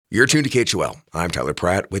You're tuned to KHOL. I'm Tyler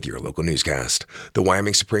Pratt with your local newscast. The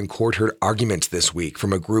Wyoming Supreme Court heard arguments this week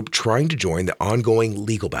from a group trying to join the ongoing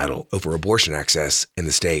legal battle over abortion access in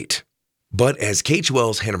the state. But as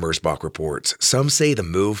KHOL's Hannah Mersbach reports, some say the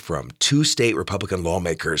move from two state Republican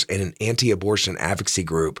lawmakers and an anti-abortion advocacy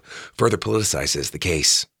group further politicizes the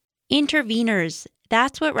case. Intervenors.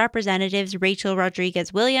 That's what Representatives Rachel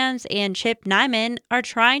Rodriguez-Williams and Chip Nyman are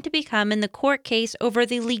trying to become in the court case over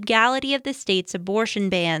the legality of the state's abortion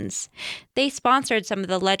bans. They sponsored some of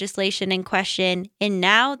the legislation in question, and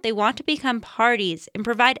now they want to become parties and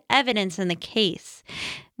provide evidence in the case.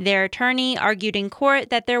 Their attorney argued in court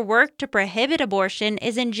that their work to prohibit abortion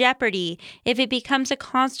is in jeopardy if it becomes a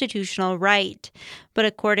constitutional right. But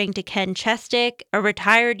according to Ken Chestick, a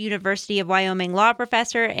retired University of Wyoming law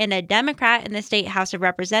professor and a Democrat in the state House of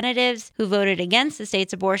Representatives who voted against the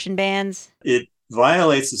state's abortion bans, it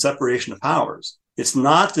violates the separation of powers. It's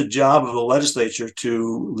not the job of the legislature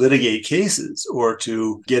to litigate cases or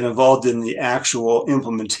to get involved in the actual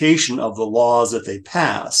implementation of the laws that they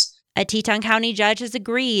pass. A Teton County judge has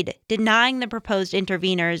agreed, denying the proposed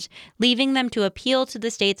intervenors, leaving them to appeal to the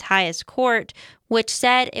state's highest court, which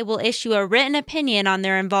said it will issue a written opinion on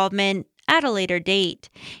their involvement at a later date.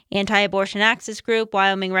 Anti-abortion access group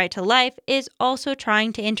Wyoming Right to Life is also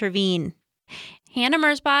trying to intervene. Hannah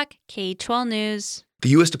Mersbach, KHOL News. The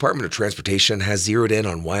U.S. Department of Transportation has zeroed in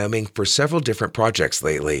on Wyoming for several different projects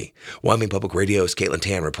lately. Wyoming Public Radio's Caitlin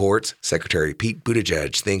Tan reports Secretary Pete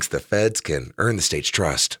Buttigieg thinks the feds can earn the state's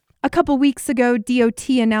trust. A couple weeks ago, DOT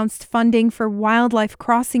announced funding for wildlife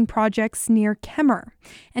crossing projects near Kemmer.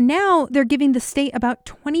 And now they're giving the state about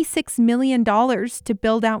 $26 million to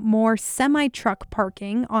build out more semi-truck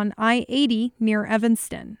parking on I-80 near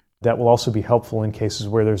Evanston. That will also be helpful in cases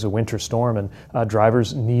where there's a winter storm and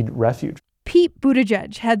drivers need refuge. Pete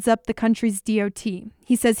Buttigieg heads up the country's DOT.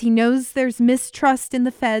 He says he knows there's mistrust in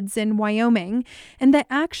the feds in Wyoming and that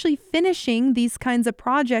actually finishing these kinds of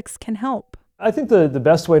projects can help. I think the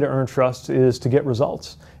best way to earn trust is to get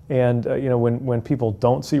results. And, when people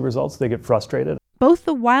don't see results, they get frustrated. Both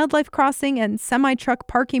the wildlife crossing and semi-truck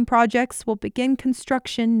parking projects will begin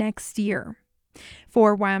construction next year.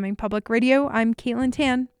 For Wyoming Public Radio, I'm Caitlin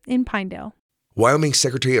Tan in Pinedale. Wyoming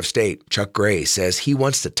Secretary of State Chuck Gray says he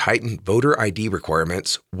wants to tighten voter ID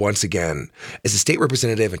requirements once again. As a state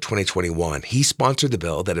representative in 2021, he sponsored the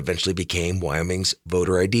bill that eventually became Wyoming's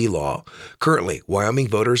voter ID law. Currently, Wyoming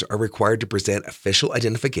voters are required to present official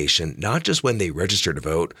identification not just when they register to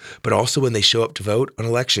vote, but also when they show up to vote on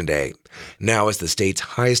Election Day. Now, as the state's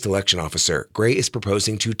highest election officer, Gray is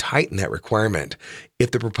proposing to tighten that requirement.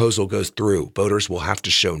 If the proposal goes through, voters will have to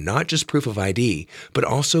show not just proof of ID, but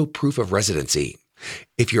also proof of residency.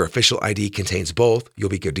 If your official ID contains both, you'll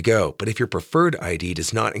be good to go. But if your preferred ID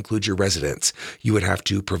does not include your residence, you would have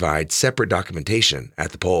to provide separate documentation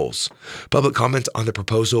at the polls. Public comments on the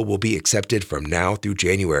proposal will be accepted from now through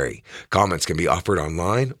January. Comments can be offered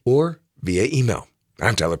online or via email.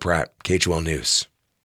 I'm Tyler Pratt, KHOL News.